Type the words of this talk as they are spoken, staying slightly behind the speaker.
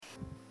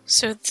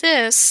So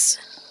this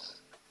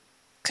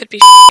could be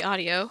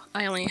audio.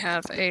 I only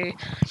have a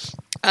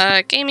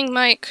gaming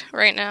mic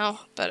right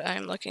now, but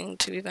I'm looking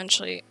to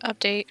eventually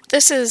update.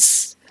 This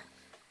is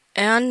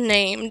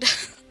unnamed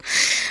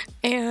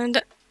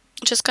and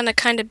just gonna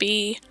kind of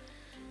be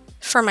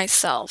for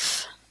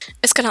myself.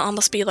 It's gonna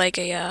almost be like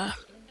an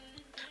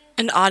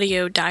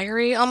audio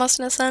diary, almost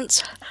in a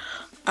sense.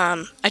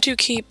 I do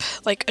keep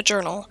like a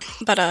journal,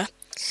 but I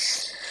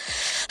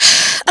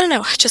don't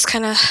know, it just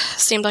kind of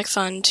seemed like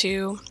fun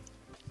to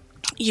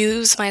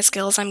use my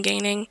skills I'm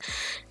gaining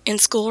in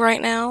school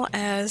right now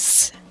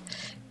as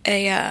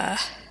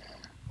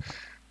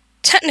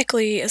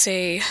technically as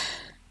a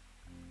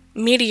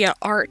media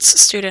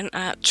arts student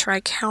at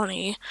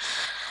Tri-County,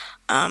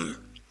 but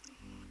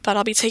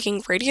I'll be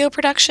taking radio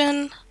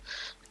production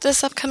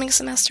this upcoming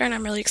semester, and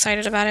I'm really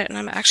excited about it, and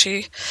I'm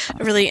actually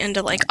really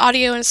into like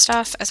audio and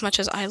stuff. As much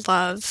as I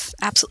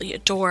absolutely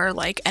adore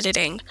like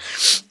editing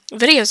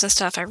videos and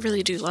stuff, I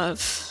really do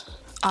love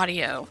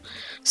audio.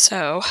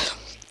 So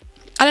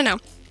I don't know,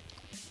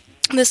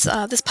 this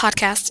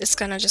podcast is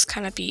gonna just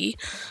kind of be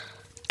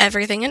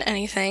everything and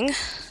anything.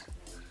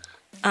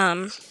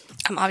 I'm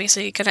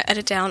obviously gonna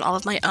edit down all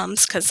of my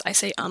ums, because I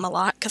say a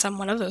lot, because I'm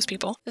one of those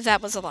people.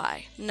 That was a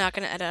lie. Not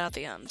gonna edit out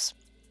the ums.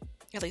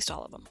 At least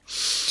all of them.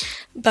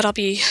 But I'll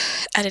be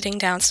editing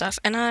down stuff,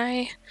 and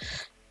I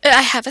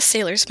have a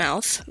sailor's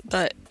mouth,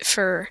 but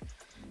for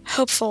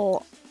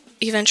hopeful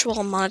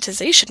eventual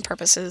monetization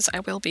purposes,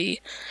 I will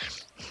be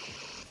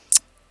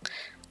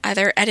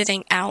either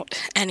editing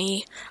out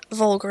any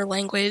vulgar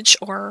language,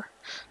 or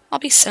I'll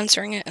be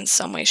censoring it in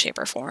some way, shape,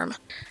 or form.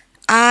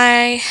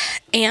 I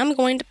am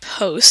going to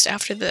post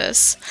after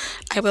this.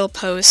 I will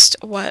post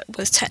what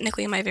was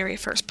technically my very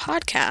first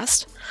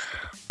podcast.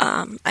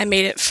 I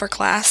made it for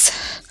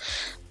class,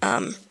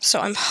 so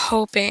I'm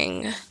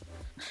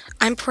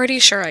pretty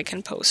sure I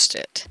can post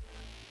it.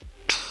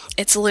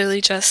 It's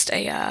literally just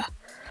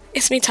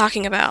it's me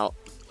talking about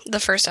the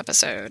first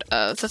episode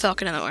of The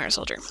Falcon and the Winter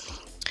Soldier.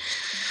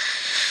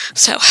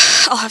 So,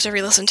 I'll have to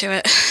re-listen to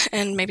it,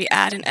 and maybe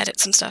add and edit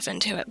some stuff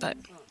into it, but,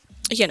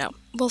 you know,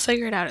 we'll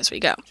figure it out as we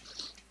go.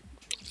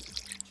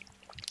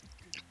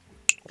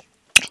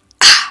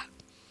 A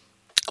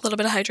little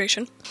bit of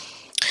hydration.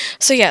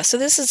 So yeah, so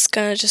this is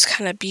gonna just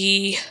kind of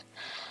be,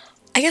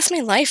 I guess,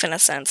 my life in a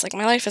sense. Like,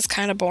 my life is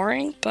kind of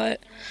boring,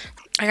 but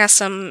I got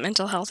some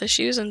mental health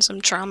issues and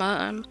some trauma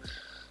I'm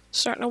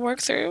starting to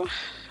work through.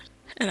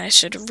 And I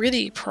should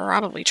really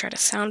probably try to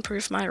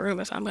soundproof my room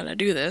if I'm gonna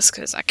do this,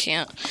 because I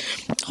can't.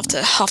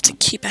 I'll have to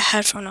keep a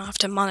headphone. I'll have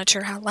to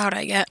monitor how loud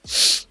I get,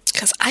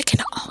 because I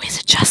can always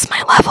adjust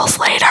my levels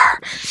later.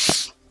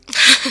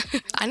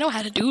 I know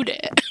how to do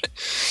that.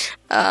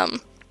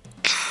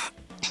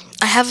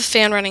 I have a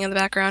fan running in the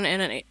background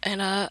and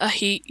a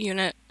heat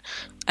unit.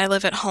 I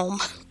live at home.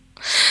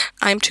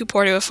 I'm too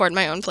poor to afford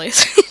my own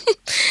place.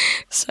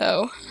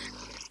 So,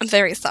 I'm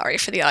very sorry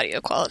for the audio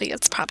quality.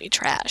 It's probably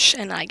trash,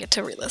 and I get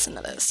to re-listen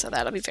to this, so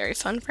that'll be very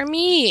fun for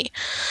me.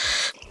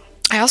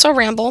 I also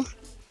ramble,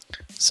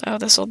 so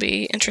this will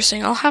be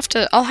interesting. I'll have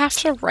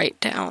to write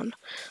down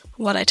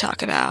what I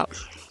talk about.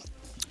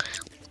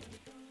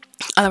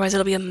 Otherwise,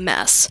 it'll be a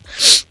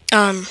mess.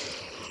 I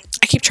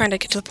keep trying to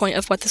get to the point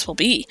of what this will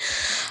be.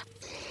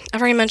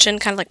 I've already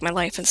mentioned kind of like my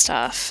life and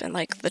stuff, and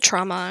like the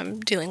trauma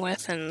I'm dealing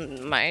with, and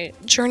my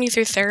journey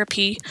through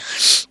therapy.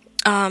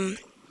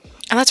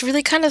 And that's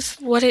really kind of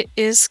what it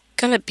is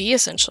gonna be,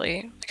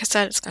 essentially. Like I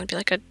said, it's gonna be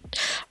like a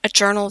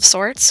journal of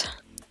sorts,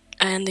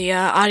 and the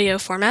audio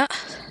format.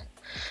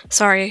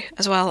 Sorry,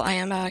 as well, I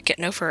am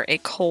getting over a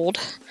cold,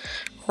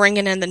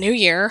 ringing in the new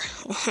year.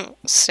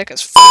 Sick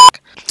as fuck.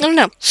 I don't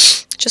know.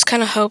 Just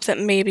kind of hope that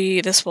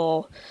maybe this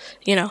will,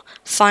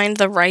 find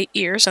the right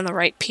ears and the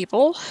right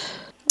people.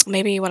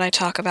 Maybe what I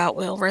talk about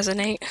will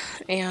resonate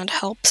and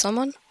help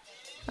someone.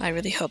 I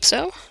really hope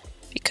so,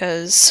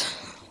 because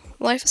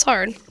life is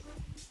hard.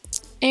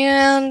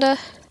 And, I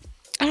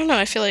don't know,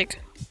 I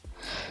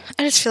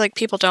just feel like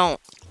people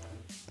don't.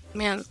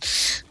 Man,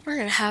 we're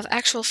gonna have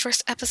actual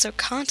first episode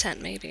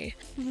content, maybe.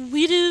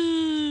 We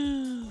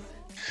do!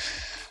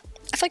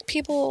 I feel like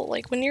people,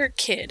 like, when you're a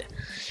kid,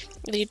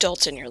 the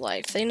adults in your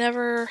life, they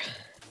never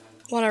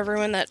want to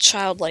ruin that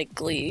childlike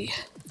glee,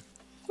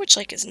 which,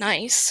 like, is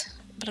nice.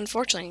 But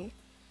unfortunately,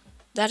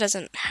 that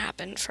doesn't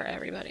happen for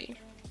everybody.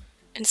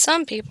 And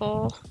some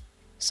people,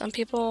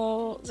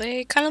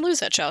 they kind of lose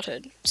that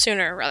childhood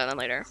sooner rather than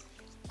later.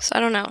 So I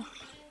don't know.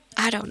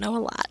 I don't know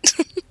a lot.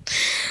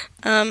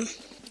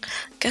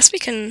 Guess we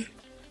can,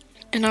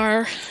 in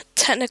our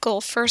technical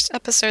first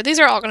episode, these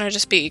are all going to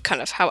just be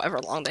kind of however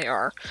long they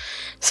are.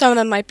 Some of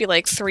them might be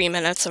like 3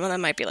 minutes, some of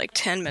them might be like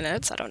 10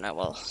 minutes. I don't know.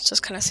 We'll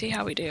just kind of see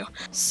how we do.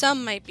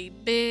 Some might be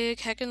big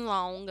heckin'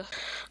 long.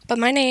 But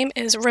my name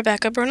is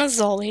Rebecca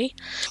Bernazzoli,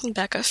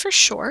 Becca for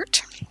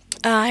short.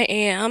 I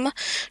am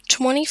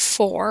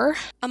 24.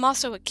 I'm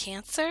also a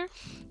Cancer,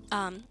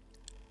 and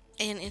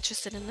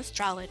interested in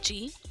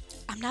astrology.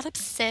 I'm not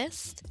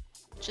obsessed,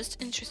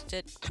 just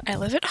interested. I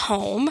live at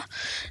home.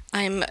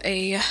 I'm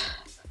a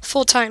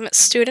full-time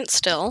student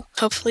still,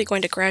 hopefully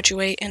going to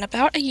graduate in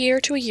about a year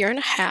to a year and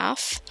a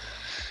half.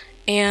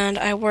 And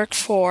I work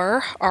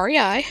for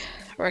REI,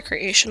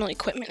 Recreational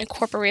Equipment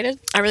Incorporated.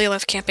 I really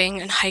love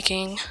camping and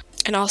hiking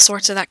and all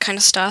sorts of that kind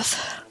of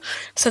stuff.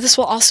 So this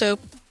will also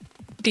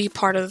be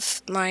part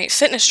of my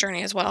fitness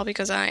journey as well,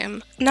 because I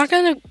am not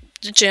going to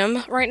the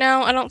gym right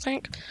now, I don't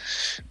think.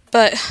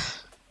 But,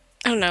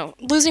 I don't know,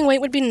 losing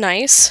weight would be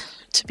nice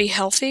to be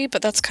healthy,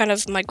 but that's kind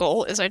of my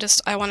goal, is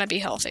I want to be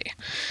healthy.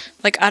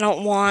 Like, I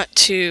don't want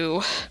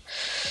to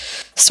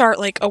start,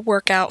 like, a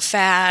workout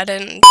fad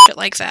and shit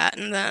like that,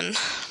 and then,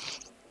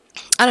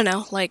 I don't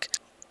know, like,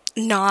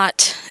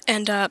 not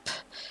end up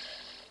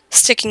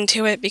sticking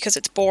to it because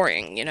it's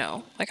boring, you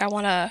know? Like, I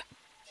want to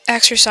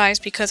exercise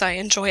because I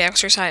enjoy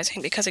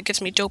exercising, because it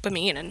gives me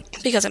dopamine, and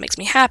because it makes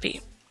me happy.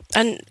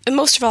 And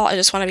most of all, I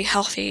just want to be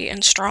healthy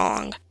and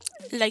strong.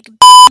 Like,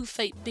 who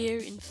fight bear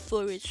in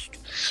forest.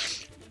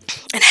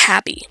 And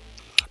happy.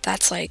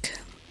 That's, like,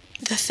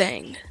 the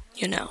thing,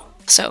 you know?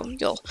 So,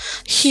 you'll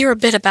hear a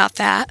bit about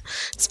that.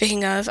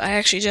 Speaking of, I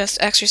actually just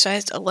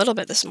exercised a little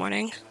bit this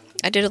morning.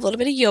 I did a little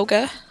bit of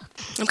yoga.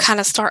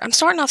 I'm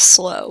starting off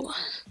slow.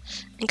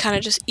 And kind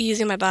of just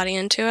easing my body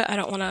into it. I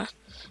don't want to,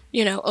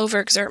 you know,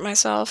 overexert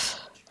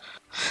myself.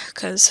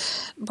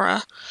 Because,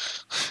 bruh,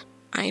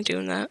 I ain't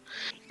doing that.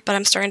 But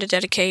I'm starting to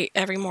dedicate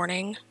every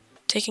morning,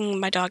 taking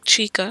my dog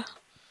Chica.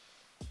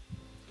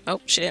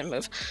 Oh, she didn't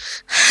move.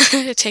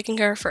 Taking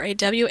her for a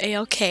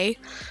walk. I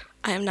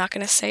am not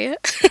going to say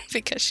it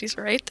because she's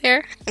right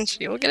there and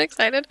she will get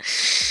excited.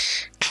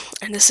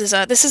 And this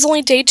is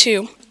only day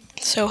 2,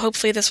 so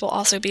hopefully this will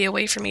also be a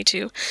way for me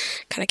to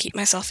kind of keep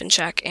myself in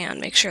check and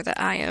make sure that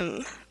I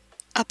am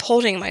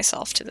upholding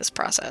myself to this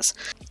process.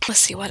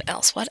 Let's see, what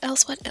else?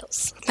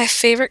 My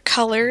favorite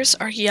colors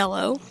are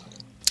yellow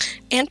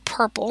and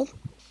purple.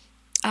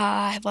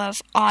 I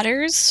love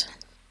otters,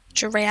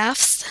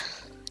 giraffes,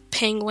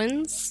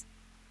 penguins,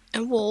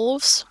 and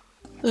wolves.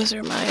 Those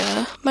are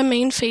my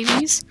main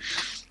favies.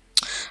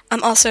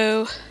 I'm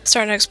also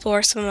starting to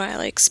explore some of my,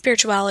 like,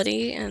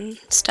 spirituality and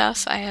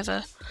stuff. I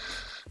feel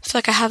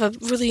like I have a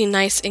really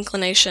nice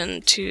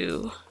inclination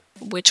to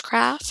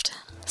witchcraft.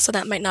 So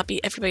that might not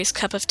be everybody's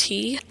cup of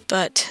tea,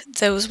 but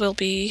those will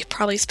be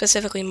probably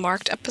specifically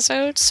marked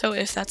episodes. So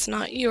if that's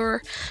not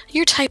your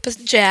type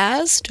of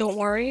jazz, don't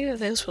worry,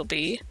 those will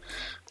be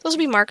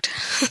marked.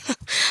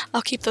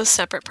 I'll keep those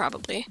separate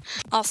probably.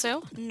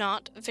 Also,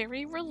 not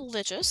very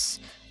religious.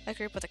 I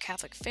grew up with a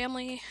Catholic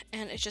family,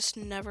 and it just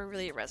never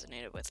really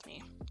resonated with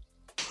me.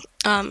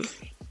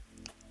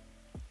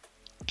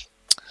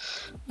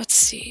 Let's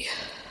see.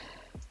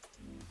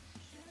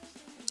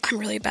 I'm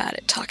really bad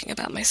at talking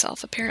about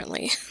myself,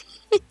 apparently.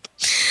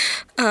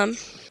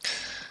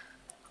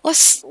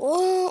 Let's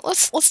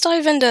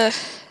dive into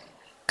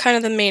kind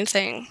of the main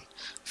thing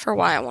for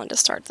why I wanted to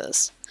start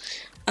this.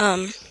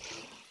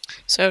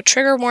 So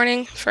trigger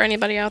warning for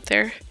anybody out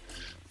there,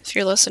 if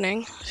you're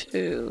listening,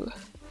 who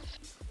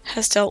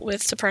has dealt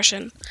with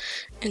depression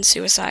and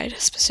suicide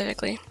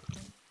specifically.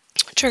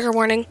 Trigger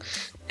warning,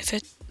 if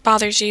it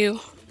bothers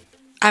you,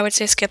 I would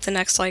say skip the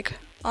next, like,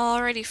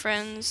 alrighty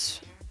friends,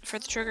 for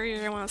the trigger you're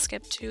going to want to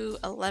skip to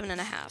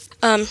 11.5.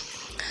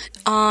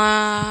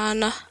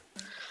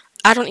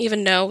 I don't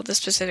even know the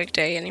specific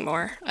day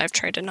anymore. I've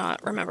tried to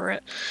not remember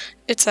it.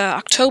 It's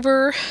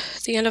October,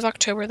 the end of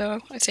October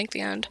though, I think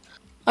the end.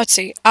 Let's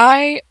see,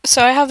 I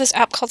have this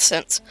app called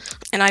Sense,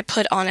 and I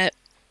put on it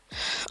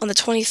on the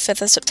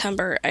 25th of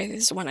September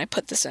is when I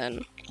put this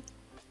in.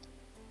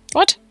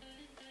 What?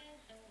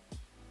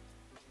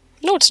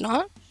 No, it's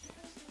not.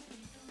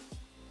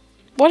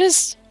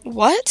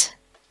 What?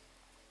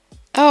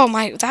 Oh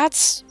my,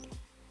 that's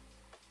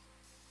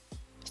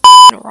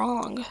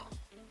wrong.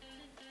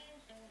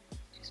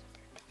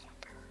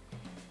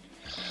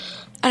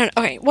 I don't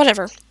know, okay,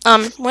 whatever.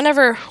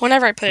 Whenever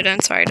I put it in,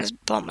 sorry, I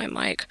just bumped my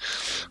mic.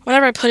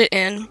 Whenever I put it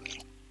in,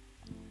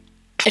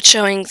 it's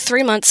showing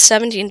 3 months,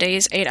 17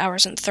 days, 8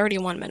 hours, and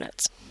 31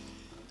 minutes.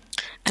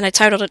 And I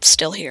titled it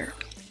Still Here.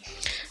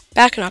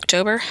 Back in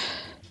October,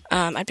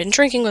 I'd been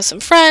drinking with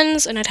some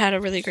friends, and I'd had a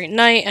really great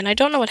night, and I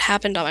don't know what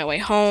happened on my way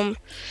home.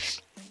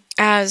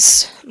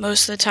 As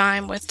most of the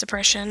time with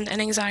depression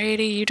and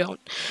anxiety, you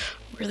don't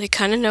really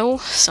kind of know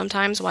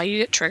sometimes why you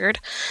get triggered.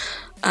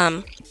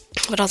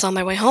 But I was on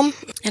my way home,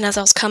 and as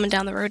I was coming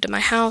down the road to my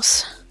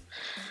house,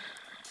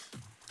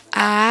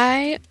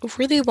 I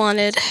really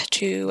wanted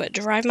to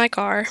drive my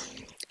car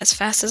as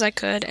fast as I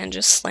could and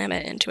just slam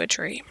it into a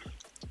tree.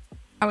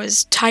 I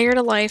was tired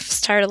of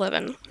life, tired of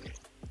living.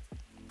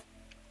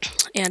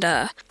 And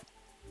I'm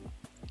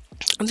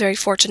very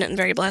fortunate and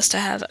very blessed to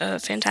have a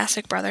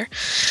fantastic brother.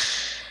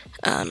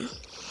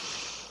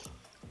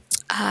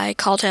 I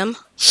called him.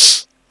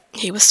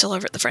 He was still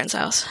over at the friend's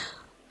house.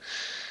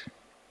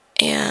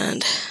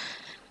 And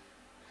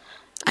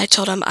I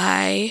told him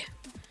I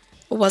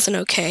wasn't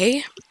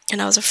okay,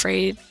 and I was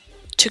afraid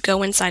to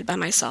go inside by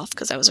myself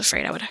because I was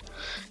afraid I would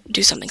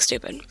do something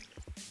stupid.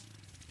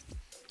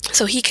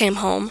 So he came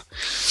home,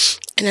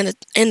 and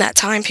in that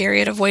time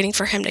period of waiting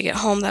for him to get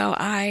home, though,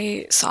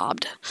 I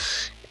sobbed.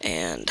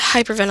 and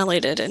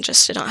hyperventilated and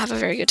just did not have a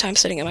very good time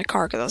sitting in my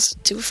car because I was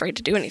too afraid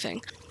to do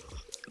anything.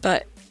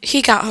 But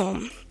he got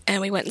home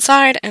and we went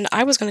inside, and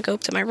I was going to go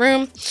up to my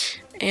room,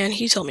 and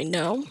he told me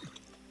no.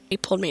 He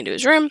pulled me into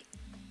his room,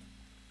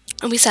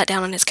 and we sat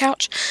down on his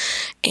couch,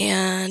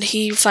 and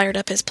he fired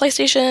up his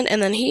PlayStation,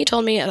 and then he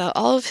told me about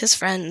all of his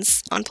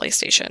friends on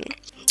PlayStation.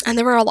 And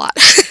there were a lot.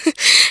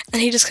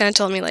 And he just kind of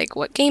told me, like,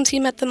 what games he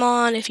met them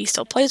on, if he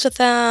still plays with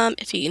them,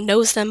 if he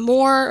knows them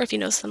more, if he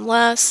knows them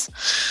less.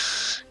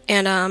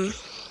 And,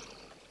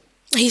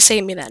 he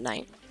saved me that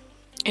night.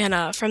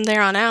 And, from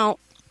there on out,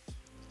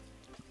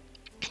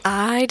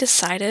 I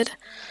decided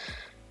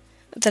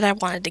that I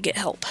wanted to get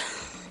help.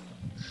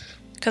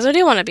 Because I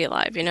do want to be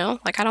alive, you know?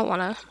 Like, I don't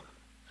want to...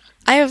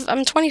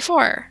 I'm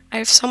 24. I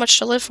have so much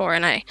to live for,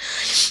 and I,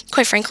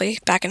 quite frankly,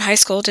 back in high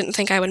school, didn't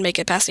think I would make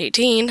it past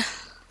 18.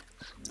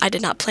 I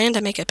did not plan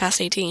to make it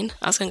past 18.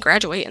 I was going to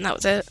graduate, and that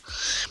was it.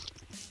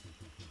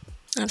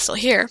 I'm still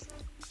here.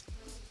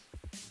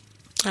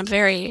 I'm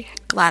very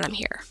glad I'm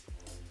here.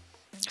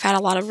 I've had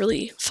a lot of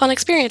really fun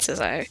experiences.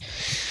 I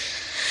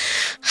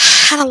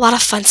had a lot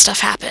of fun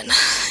stuff happen,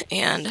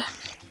 and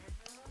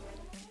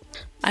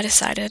I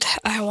decided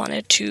I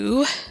wanted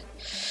to...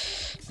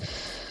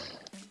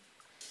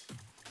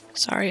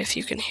 Sorry if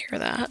you can hear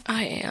that.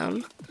 I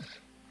am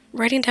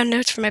writing down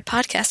notes for my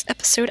podcast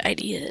episode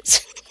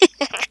ideas.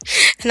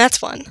 And that's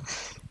fun.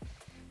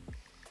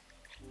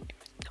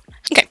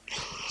 Okay.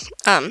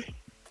 The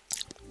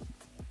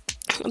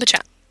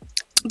chat.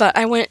 But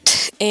I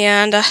went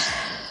and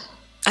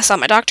I saw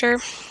my doctor,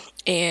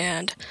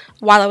 and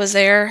while I was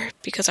there,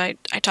 because I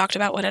talked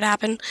about what had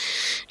happened,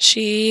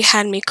 she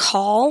had me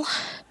call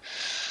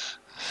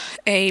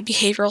a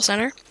behavioral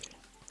center,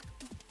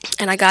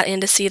 and I got in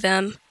to see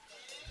them.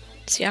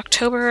 See,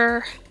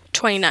 October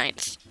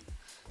 29th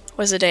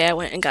was the day I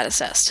went and got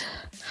assessed.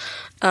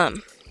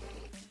 So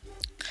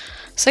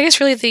I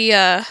guess really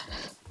the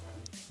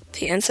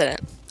incident,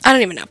 I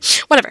don't even know.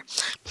 Whatever.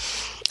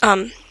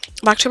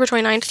 October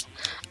 29th,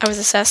 I was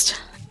assessed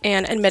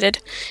and admitted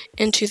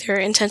into their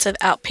intensive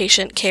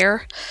outpatient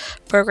care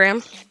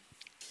program,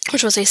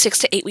 which was a 6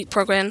 to 8 week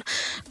program.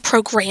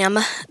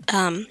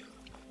 And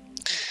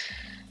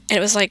it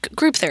was like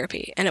group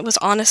therapy, and it was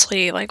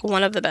honestly like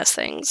one of the best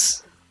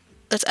things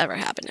that's ever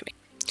happened to me.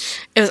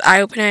 It was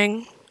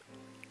eye-opening.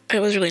 It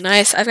was really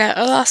nice. I've got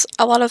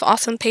a lot of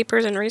awesome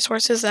papers and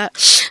resources that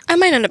I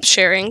might end up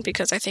sharing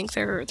because I think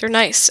they're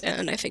nice,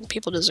 and I think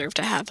people deserve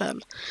to have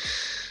them.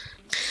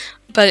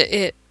 But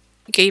it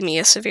gave me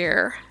a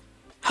severe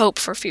hope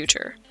for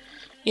future,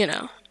 you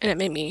know, and it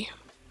made me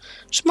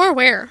just more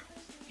aware,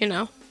 you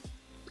know.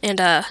 And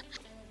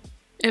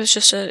it was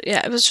just a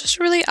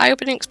really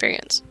eye-opening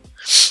experience.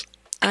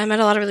 I met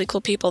a lot of really cool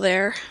people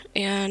there,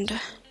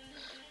 and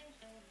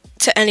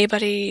to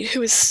anybody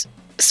who is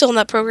still in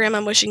that program,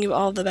 I'm wishing you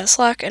all the best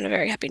luck and a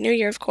very happy new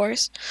year, of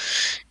course.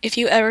 If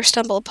you ever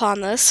stumble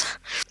upon this,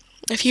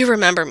 if you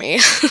remember me,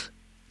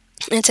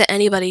 and to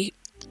anybody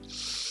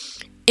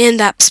in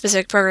that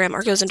specific program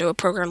or goes into a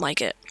program like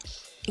it,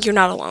 you're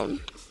not alone.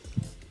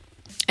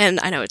 And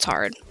I know it's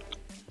hard.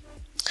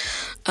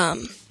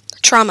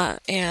 Trauma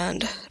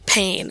and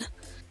pain.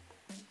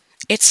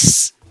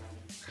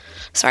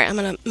 Sorry, I'm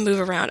gonna move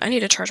around. I need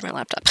to charge my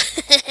laptop.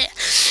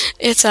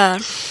 It's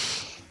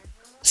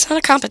not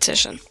a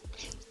competition.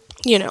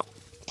 You know,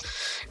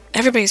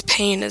 everybody's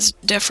pain is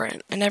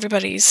different, and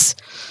everybody's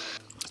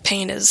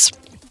pain is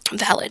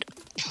valid.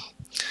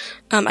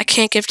 I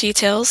can't give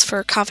details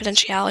for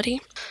confidentiality,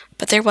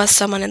 but there was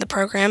someone in the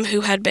program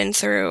who had been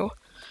through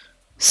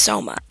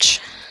so much.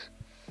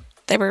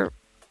 They were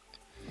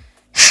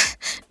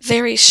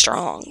very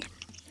strong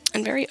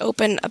and very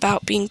open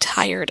about being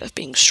tired of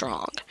being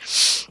strong.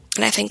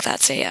 And I think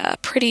that's a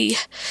pretty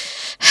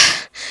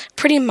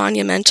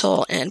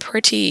monumental and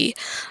pretty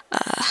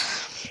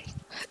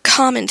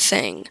common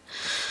thing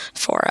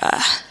for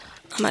I'm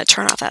gonna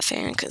turn off that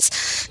fan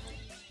because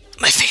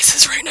my face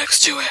is right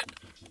next to it.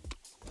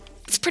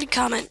 It's pretty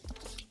common.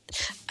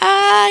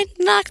 I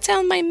knocked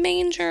down my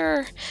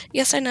manger.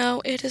 Yes, I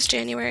know, it is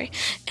January,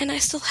 and I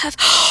still have...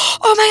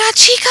 Oh my god,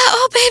 Chica!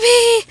 Oh,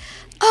 baby!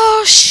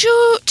 Oh,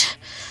 shoot!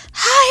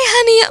 Hi,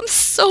 honey, I'm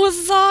so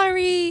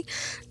sorry.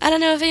 I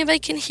don't know if anybody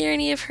can hear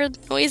any of her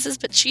noises,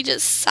 but she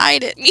just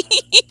sighed at me.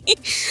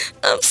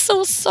 I'm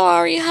so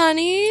sorry,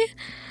 honey.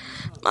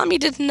 Mommy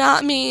did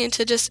not mean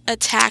to just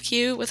attack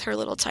you with her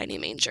little tiny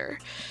manger.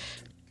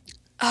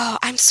 Oh,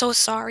 I'm so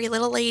sorry,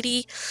 little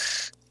lady.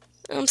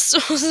 I'm so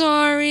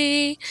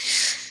sorry.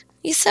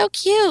 You're so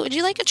cute. Would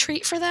you like a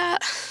treat for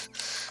that?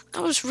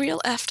 That was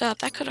real effed up.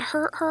 That could have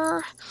hurt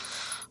her.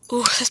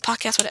 Ooh, this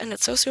podcast would have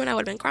ended so soon. I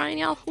would have been crying,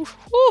 y'all.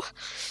 Ooh.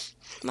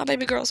 My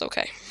baby girl's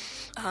okay.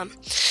 Well,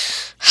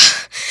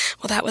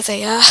 that was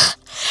a,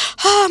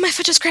 oh, my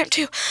foot just cramped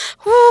too.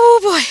 Ooh,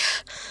 boy.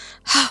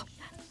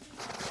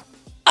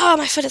 Oh,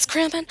 my foot is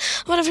cramping.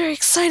 What a very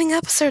exciting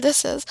episode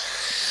this is.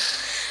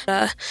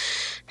 I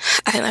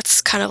think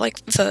that's kind of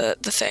like the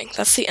thing.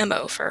 That's the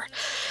MO for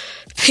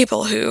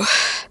people who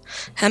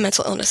have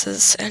mental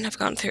illnesses and have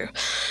gone through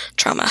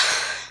trauma.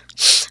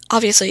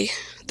 Obviously,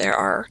 there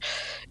are,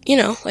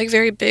 like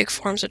very big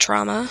forms of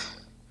trauma,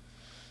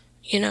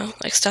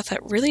 like stuff that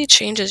really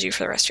changes you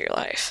for the rest of your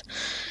life.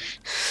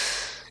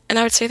 And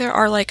I would say there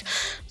are like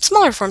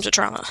smaller forms of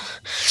trauma.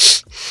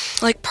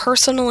 Like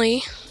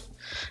personally,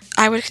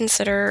 I would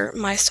consider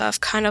my stuff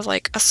kind of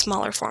like a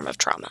smaller form of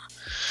trauma.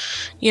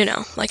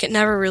 Like it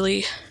never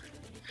really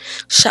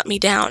shut me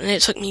down, and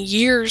it took me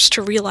years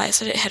to realize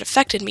that it had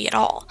affected me at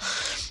all.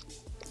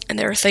 And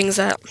there are things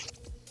that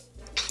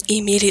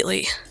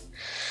immediately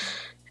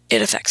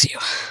it affects you.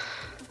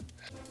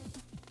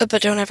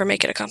 But don't ever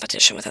make it a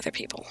competition with other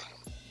people.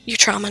 Your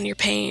trauma and your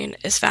pain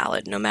is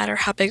valid, no matter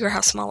how big or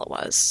how small it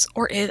was,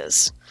 or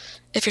is,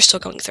 if you're still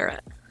going through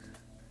it.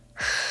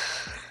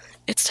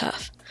 It's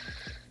tough.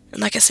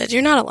 And like I said,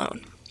 you're not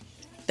alone.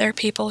 There are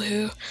people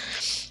who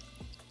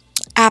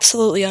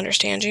absolutely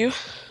understand you.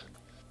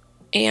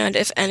 And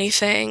if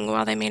anything,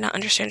 while they may not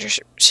understand your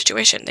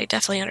situation, they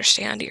definitely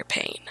understand your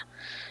pain.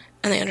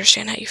 And they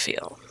understand how you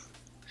feel.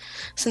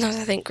 Sometimes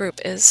I think group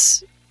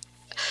is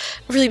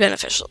really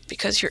beneficial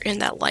because you're in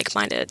that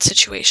like-minded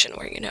situation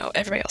where,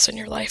 everybody else in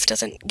your life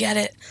doesn't get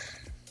it.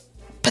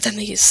 But then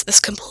this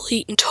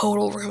complete and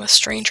total room of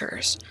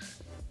strangers,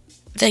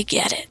 they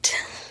get it.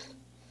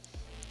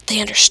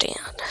 They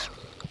understand.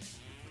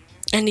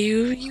 And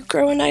you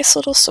grow a nice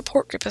little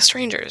support group of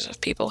strangers, of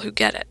people who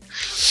get it.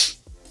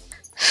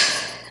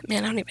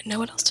 Man, I don't even know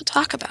what else to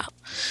talk about.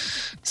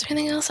 Is there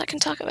anything else I can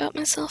talk about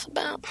myself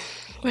about?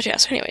 But yeah,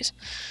 so anyways,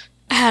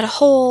 I had a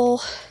whole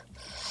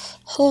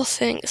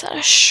thing. Is that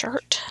a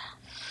shirt?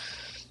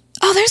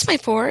 Oh, there's my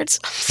boards.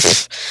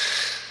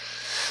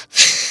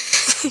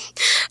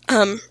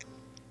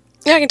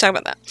 Yeah, I can talk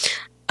about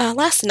that.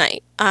 Last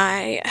night,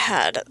 I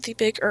had the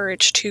big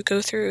urge to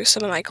go through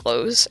some of my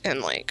clothes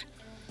and,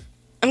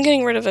 I'm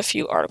getting rid of a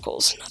few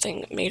articles,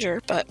 nothing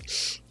major, but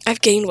I've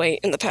gained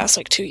weight in the past,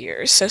 2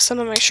 years, so some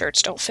of my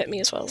shirts don't fit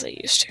me as well as they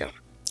used to.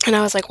 And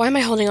I was like, why am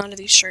I holding on to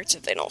these shirts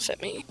if they don't fit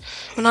me?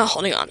 I'm not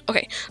holding on.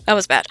 Okay, that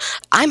was bad.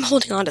 I'm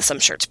holding on to some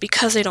shirts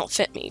because they don't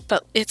fit me,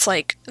 but it's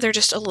they're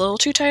just a little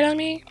too tight on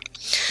me.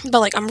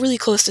 But, I'm really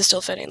close to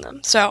still fitting them.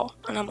 So,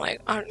 and I'm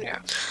like, I don't know.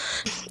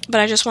 But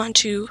I just want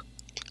to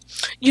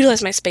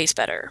utilize my space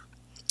better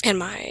and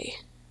my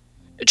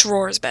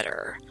drawers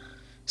better.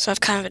 So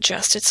I've kind of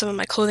adjusted some of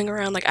my clothing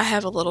around. I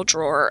have a little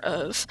drawer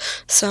of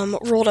some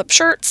rolled up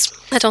shirts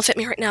that don't fit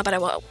me right now, but I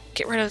will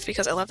get rid of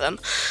because I love them.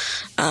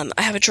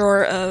 I have a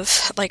drawer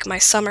of my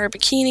summer not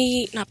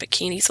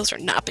bikinis, those are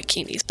not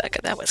bikinis,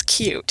 Becca, that was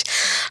cute.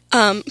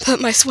 But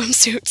my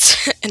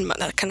swimsuits and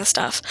that kind of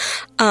stuff.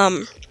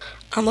 I'm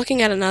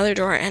looking at another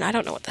drawer and I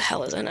don't know what the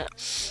hell is in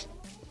it.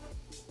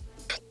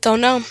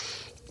 Don't know.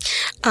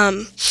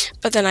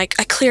 But then I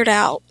cleared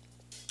out.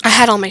 I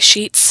had all my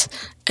sheets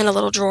in a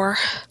little drawer.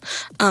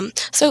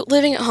 So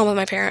living at home with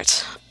my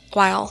parents,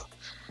 while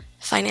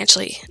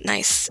financially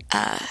nice,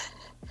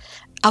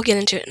 I'll get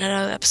into it in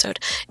another episode,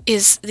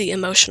 is the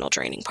emotional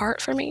draining part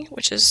for me,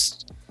 which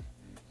is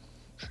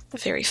a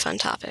very fun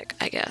topic,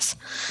 I guess.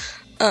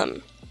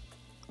 But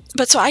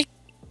so I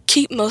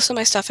keep most of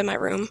my stuff in my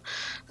room.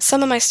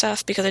 Some of my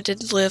stuff, because I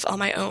did live on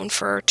my own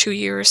for 2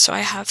 years, so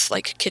I have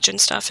kitchen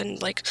stuff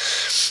and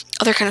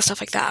other kind of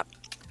stuff like that.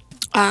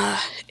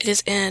 It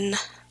is in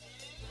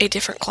a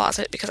different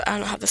closet because I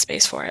don't have the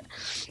space for it.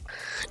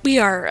 We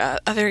are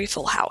a very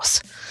full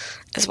house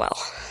as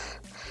well.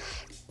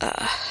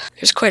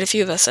 There's quite a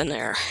few of us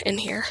in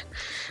here,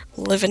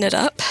 living it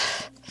up.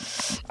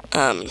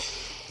 Got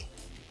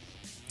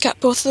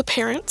both of the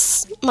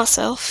parents,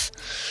 myself,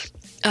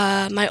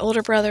 my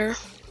older brother,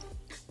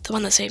 the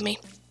one that saved me.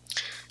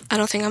 I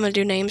don't think I'm going to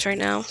do names right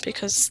now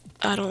because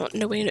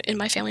nobody in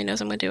my family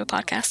knows I'm going to do a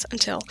podcast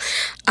until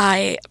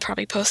I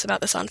probably post about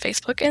this on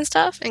Facebook and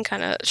stuff and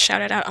kind of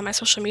shout it out on my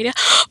social media.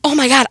 Oh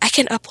my god, I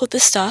can upload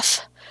this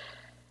stuff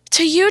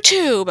to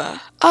YouTube.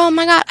 Oh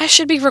my god, I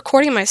should be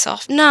recording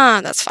myself. Nah,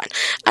 that's fine.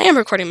 I am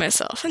recording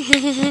myself. We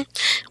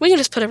can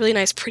just put a really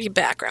nice pretty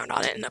background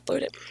on it and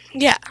upload it.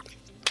 Yeah.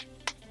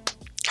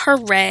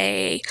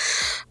 Hooray.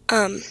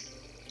 And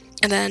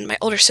then my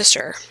older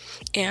sister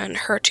and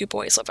her 2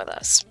 boys live with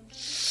us.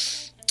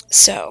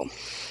 So,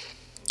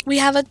 we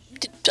have a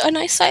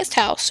nice sized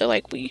house, so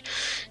we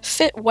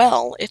fit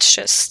well. It's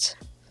just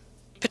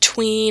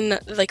between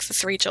the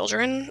 3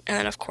 children and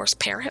then of course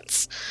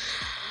parents.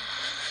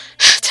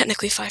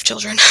 Technically 5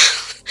 children.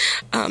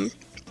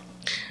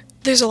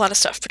 There's a lot of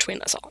stuff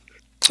between us all.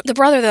 The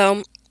brother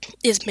though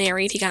is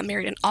married. He got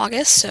married in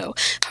August, so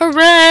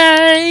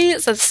hooray!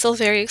 So I'm still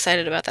very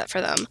excited about that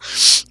for them.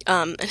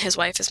 And his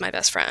wife is my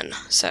best friend.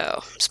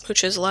 So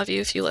smooches, love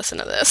you if you listen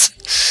to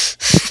this.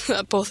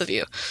 Both of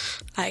you.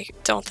 I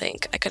don't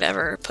think I could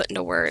ever put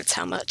into words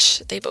how much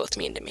they both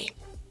mean to me.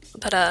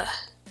 But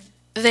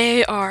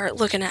they are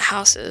looking at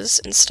houses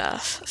and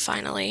stuff,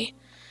 finally.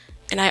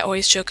 And I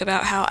always joke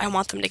about how I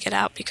want them to get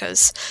out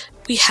because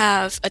we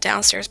have a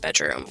downstairs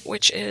bedroom,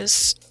 which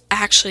is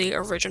actually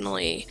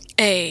originally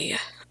a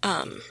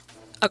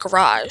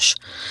garage.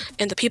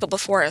 And the people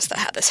before us that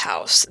had this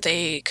house,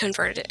 they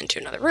converted it into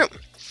another room.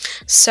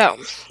 So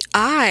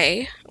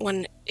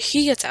when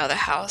he gets out of the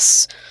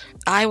house,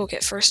 I will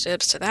get first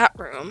dibs to that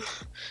room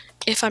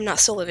if I'm not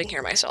still living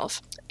here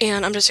myself.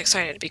 And I'm just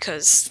excited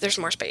because there's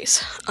more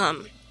space.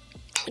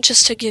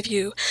 Just to give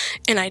you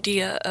an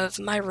idea of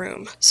my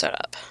room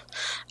setup,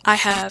 I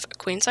have a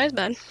queen size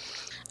bed.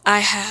 I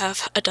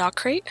have a dog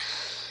crate,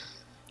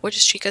 which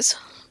is Chica's.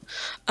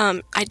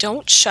 I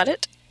don't shut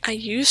it. I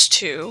used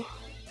to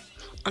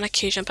on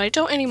occasion, but I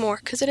don't anymore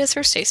because it is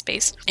her safe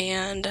space,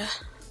 and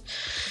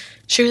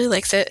she really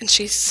likes it, and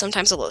she's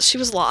sometimes she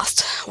was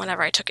lost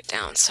whenever I took it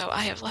down, so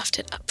I have left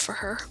it up for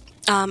her.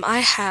 I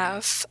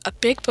have a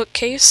big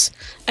bookcase.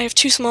 I have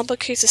 2 small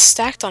bookcases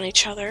stacked on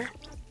each other.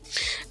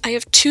 I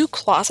have 2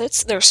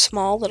 closets. They're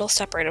small, little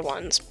separated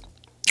ones.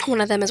 One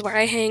of them is where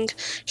I hang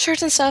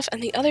shirts and stuff,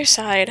 and the other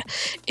side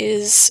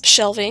is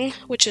shelving,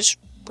 which is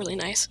really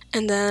nice.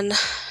 And then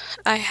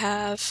I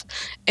have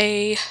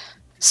a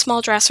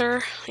small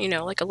dresser,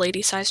 like a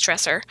lady-sized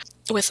dresser,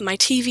 with my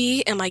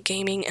TV and my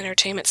gaming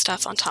entertainment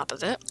stuff on top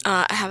of it.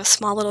 I have a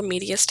small little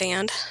media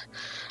stand.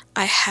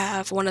 I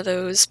have one of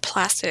those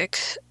plastic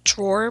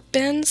drawer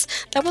bins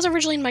that was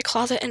originally in my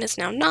closet and is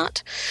now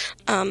not,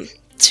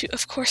 to,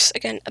 of course,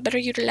 again, better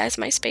utilize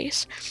my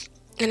space,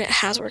 and it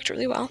has worked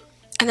really well.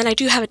 And then I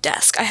do have a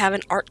desk. I have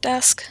an art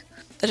desk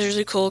that is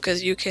really cool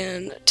because you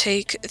can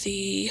take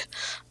the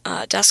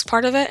desk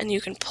part of it and you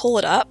can pull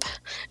it up,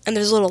 and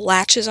there's little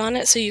latches on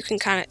it so you can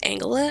kind of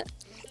angle it.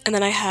 And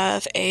then I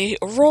have a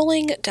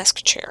rolling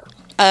desk chair,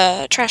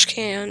 a trash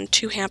can,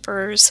 2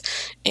 hampers,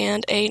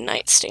 and a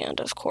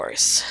nightstand, of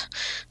course.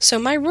 So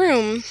my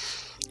room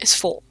is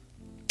full.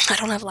 I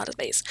don't have a lot of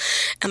space.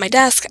 And my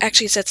desk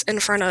actually sits in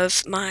front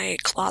of my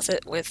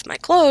closet with my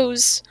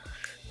clothes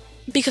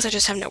because I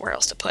just have nowhere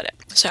else to put it.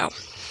 So,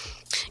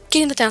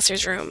 getting the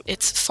downstairs room,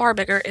 it's far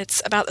bigger.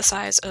 It's about the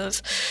size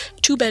of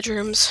 2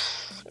 bedrooms,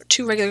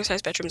 2 regular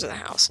sized bedrooms in the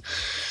house.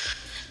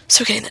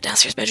 So getting the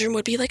downstairs bedroom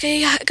would be like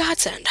a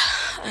godsend,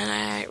 and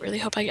I really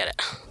hope I get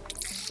it.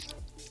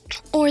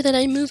 Or that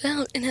I move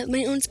out and have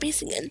my own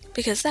space again,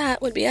 because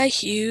that would be a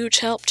huge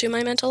help to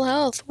my mental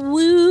health.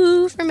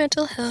 Woo for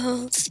mental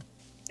health.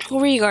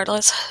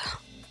 Regardless,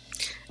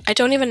 I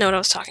don't even know what I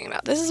was talking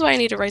about. This is why I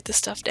need to write this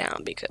stuff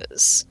down,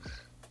 because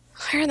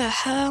where the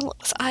hell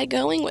was I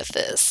going with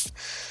this?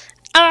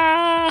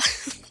 I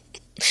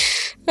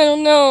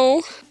don't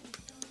know.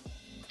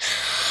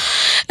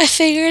 I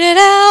figured it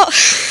out.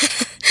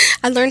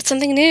 I learned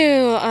something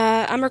new.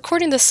 I'm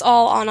recording this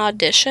all on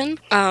Audition,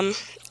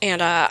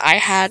 and I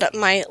had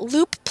my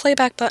loop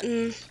playback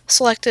button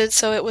selected,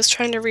 so it was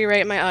trying to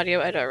rewrite my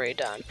audio I'd already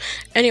done.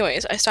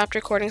 Anyways, I stopped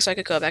recording so I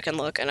could go back and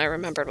look, and I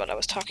remembered what I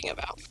was talking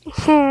about.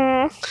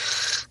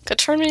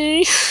 Good for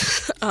me.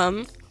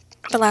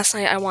 But last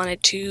night I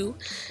wanted to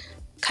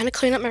kind of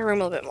clean up my room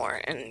a little bit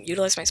more and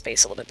utilize my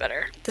space a little bit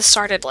better. This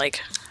started, I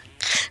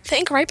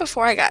think right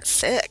before I got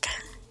sick,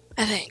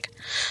 I think.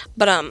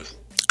 But,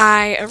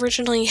 I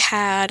originally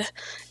had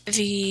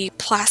the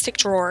plastic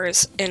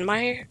drawers in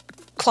my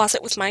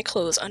closet with my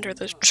clothes under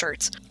the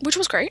shirts, which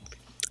was great.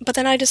 But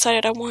then I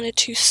decided I wanted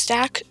to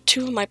stack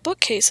 2 of my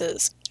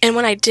bookcases. And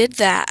when I did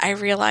that, I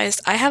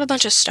realized I have a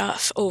bunch of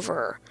stuff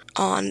over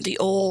on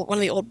one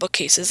of the old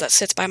bookcases that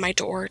sits by my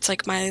door. It's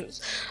like my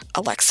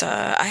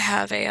Alexa. I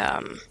have a,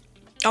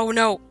 oh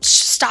no,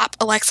 stop,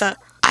 Alexa.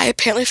 I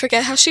apparently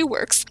forget how she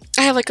works.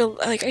 I have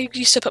I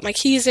used to put my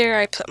keys there.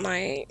 I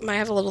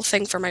have a little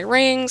thing for my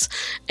rings.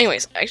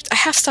 Anyways, I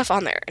have stuff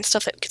on there and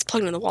stuff that gets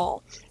plugged in the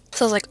wall.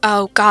 So I was like,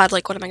 oh god,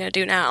 what am I going to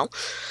do now?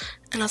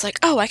 And I was like,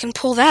 oh, I can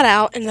pull that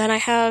out, and then I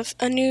have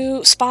a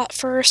new spot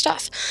for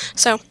stuff.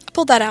 So I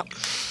pulled that out.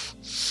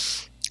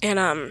 And,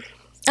 I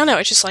don't know,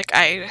 it's just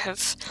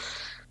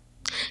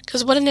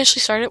because what initially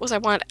started was I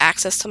wanted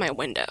access to my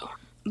window,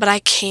 but I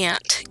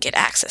can't get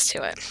access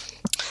to it.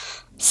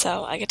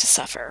 So I get to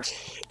suffer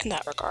in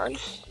that regard.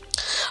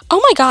 Oh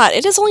my god,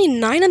 it is only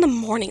 9 in the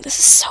morning. This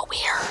is so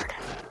weird.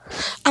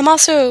 I'm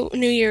also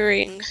New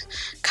Year's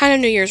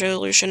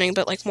resolutioning,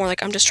 but more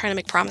I'm just trying to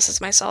make promises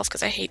to myself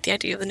because I hate the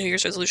idea of the New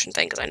Year's resolution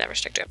thing because I never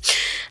stick to it.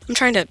 I'm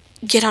trying to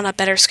get on a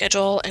better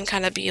schedule and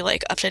kind of be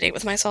up to date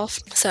with myself.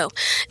 So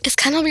it's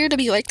kind of weird to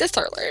be like this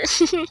earlier.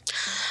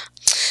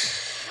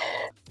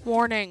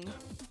 Warning.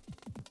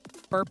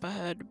 Burp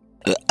ahead.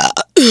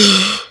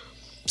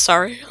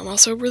 Sorry, I'm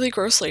also a really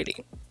gross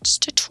lady.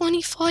 Just a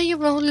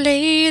 24-year-old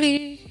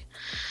lady.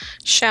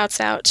 Shouts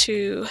out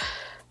to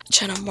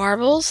Jenna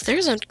Marbles.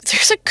 There's a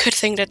good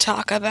thing to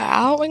talk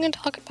about. We can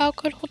talk about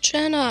good old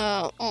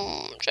Jenna.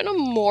 Jenna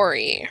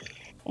Mori.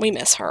 We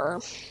miss her.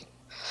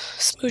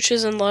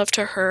 Smooches and love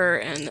to her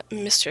and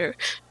Mr.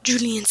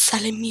 Julian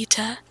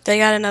Salamita. They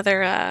got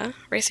another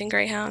racing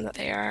greyhound that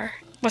they are,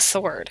 what's the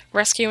word?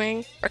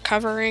 Rescuing?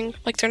 Recovering?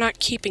 They're not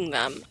keeping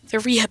them. They're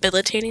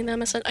rehabilitating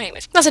them.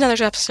 Anyways, that's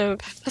another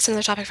episode. That's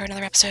another topic for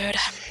another episode.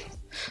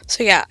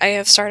 So yeah, I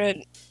have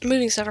started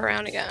moving stuff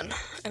around again.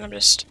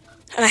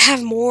 And I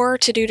have more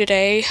to do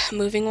today,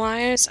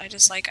 moving-wise. I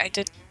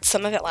did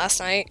some of it last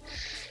night.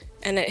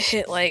 And it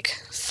hit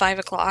 5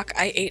 o'clock.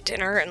 I ate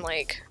dinner and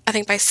I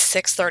think by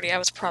 6:30 I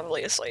was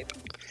probably asleep.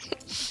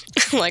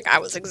 I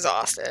was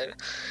exhausted.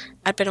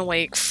 I'd been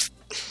awake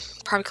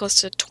probably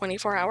close to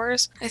 24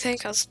 hours, I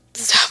think.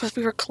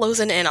 We were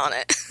closing in on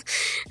it.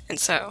 And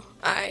so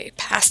I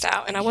passed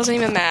out, and I wasn't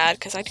even mad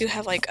because I do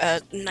have like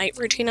a night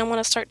routine I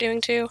want to start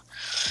doing too.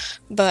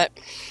 But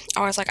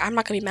I was like, I'm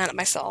not going to be mad at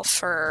myself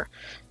for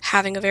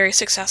having a very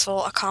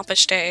successful,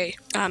 accomplished day.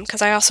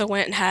 Because I also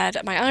went and had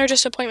my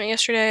allergist appointment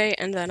yesterday,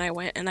 and then I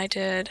went and I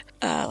did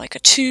like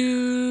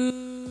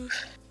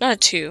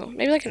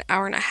maybe like an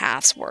hour and a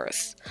half's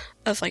worth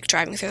of like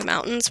driving through the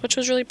mountains, which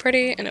was really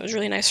pretty, and it was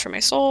really nice for my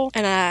soul.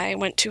 And I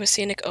went to a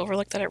scenic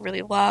overlook that I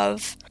really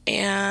love,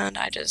 and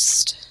I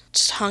just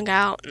hung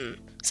out and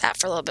sat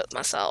for a little bit with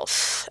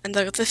myself and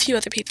the few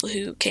other people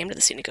who came to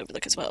the scenic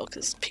overlook as well,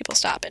 because people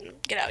stop and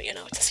get out,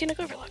 it's a scenic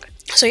overlook.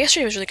 So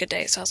yesterday was a really good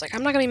day, so I was like,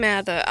 I'm not gonna be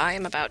mad that I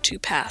am about to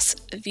pass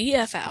the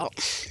F out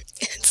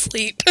and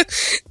sleep.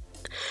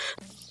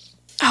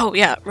 Oh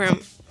yeah,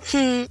 room.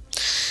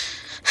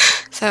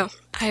 So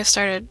I have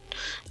started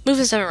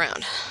moving stuff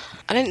around.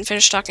 I didn't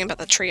finish talking about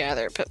the tree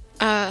either, but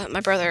my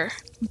brother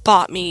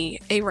bought me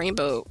a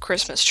rainbow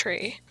Christmas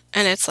tree.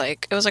 And it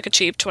was like a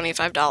cheap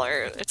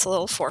 $25. It's a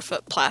little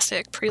 4-foot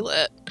plastic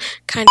pre-lit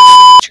kind of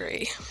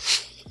tree.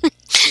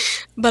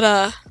 But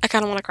I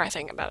kind of want to cry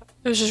thinking about it.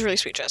 It was just a really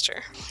sweet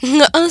gesture.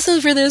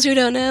 Also, for those who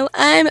don't know,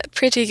 I'm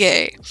pretty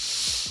gay.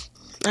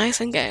 Nice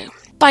and gay.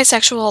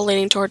 Bisexual,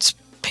 leaning towards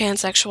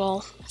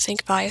pansexual. I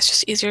think bi is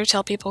just easier to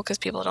tell people because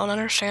people don't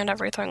understand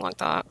everything like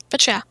that.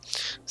 But yeah,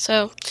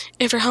 so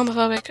if you're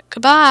homophobic,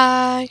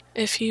 goodbye.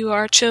 If you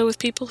are chill with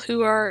people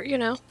who are,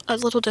 a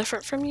little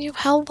different from you,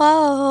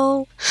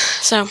 hello.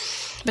 So,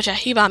 but yeah,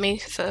 he bought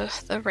me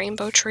the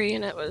rainbow tree,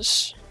 and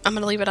I'm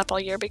gonna leave it up all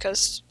year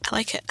because I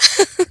like it.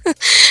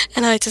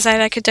 And I decided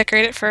I could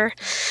decorate it for,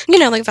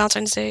 like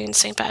Valentine's Day and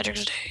St.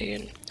 Patrick's Day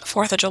and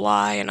 4th of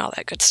July and all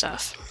that good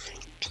stuff.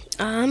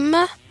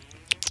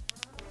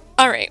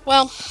 Alright,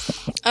 well,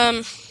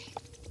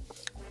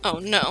 oh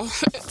no,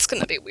 it's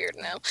gonna be weird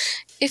now.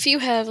 If you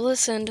have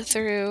listened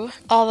through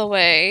all the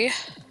way,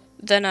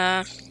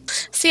 then,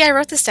 see, I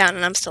wrote this down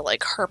and I'm still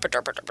like,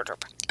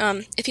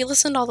 herp-a-derp-a-derp-a-derp. If you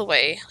listened all the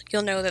way,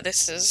 you'll know that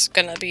this is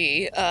gonna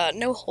be,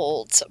 no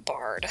holds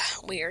barred.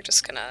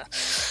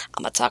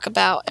 I'm gonna talk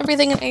about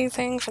everything and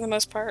anything for the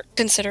most part,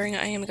 considering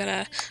I am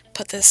gonna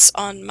put this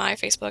on my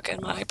Facebook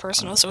and my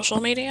personal social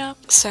media.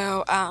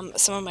 So,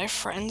 some of my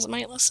friends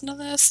might listen to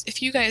this.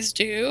 If you guys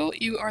do,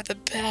 you are the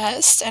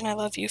best, and I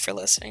love you for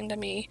listening to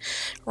me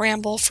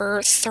ramble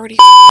for 30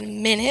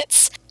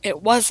 minutes.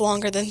 It was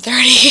longer than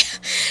 30,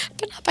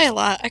 but not by a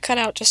lot. I cut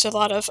out just a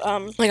lot of,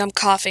 I'm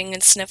coughing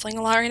and sniffling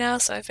a lot right now,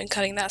 so I've been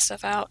cutting that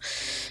stuff out,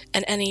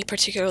 and any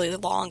particularly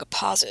long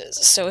pauses.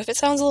 So if it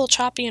sounds a little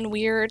choppy and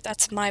weird,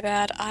 that's my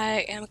bad.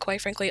 I am, quite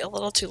frankly, a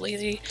little too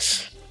lazy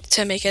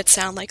to make it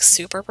sound,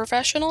 super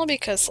professional,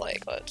 because,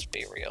 let's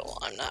be real,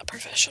 I'm not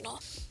professional.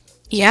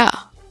 Yeah,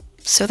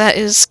 so that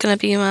is gonna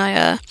be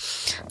my,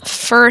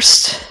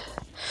 first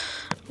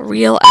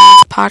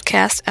real-ass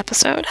podcast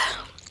episode.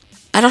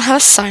 I don't have a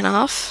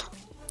sign-off.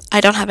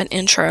 I don't have an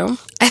intro.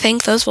 I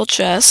think those will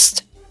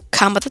just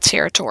come with the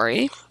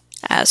territory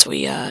as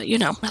we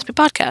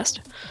podcast.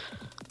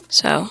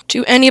 So,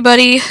 to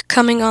anybody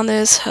coming on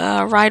this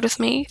ride with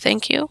me,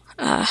 thank you.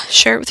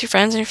 Share it with your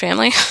friends and your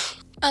family.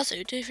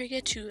 Also, don't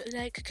forget to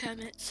like,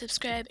 comment,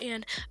 subscribe,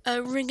 and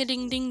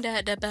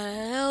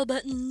ring-a-ding-ding-da-da-bell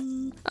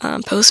button.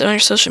 Post it on your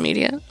social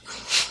media.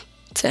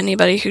 To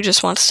anybody who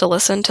just wants to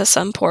listen to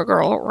some poor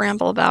girl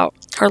ramble about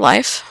her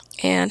life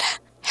and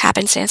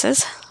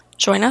happenstances,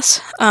 join us.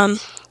 I'm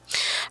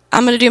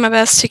going to do my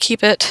best to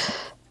keep it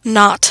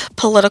not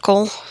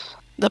political.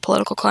 The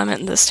political climate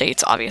in the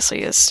States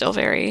obviously is still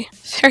very,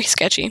 very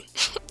sketchy,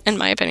 in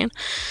my opinion.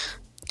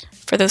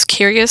 For those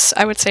curious,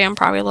 I would say I'm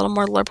probably a little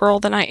more liberal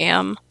than I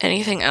am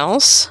anything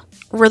else.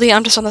 Really,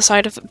 I'm just on the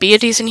side of be a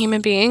decent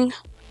human being.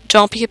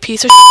 Don't be a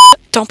piece of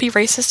shit. Don't be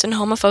racist and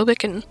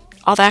homophobic and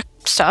all that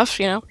stuff,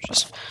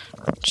 just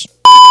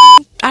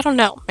I don't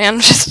know, man.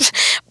 Just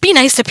be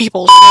nice to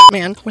people,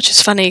 man. Which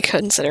is funny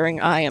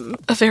considering I am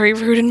a very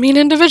rude and mean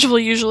individual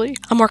usually.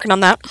 I'm working on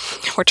that.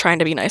 We're trying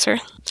to be nicer.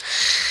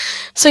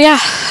 So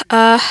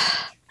yeah,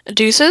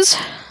 deuces.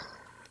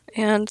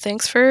 And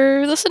thanks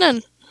for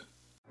listening.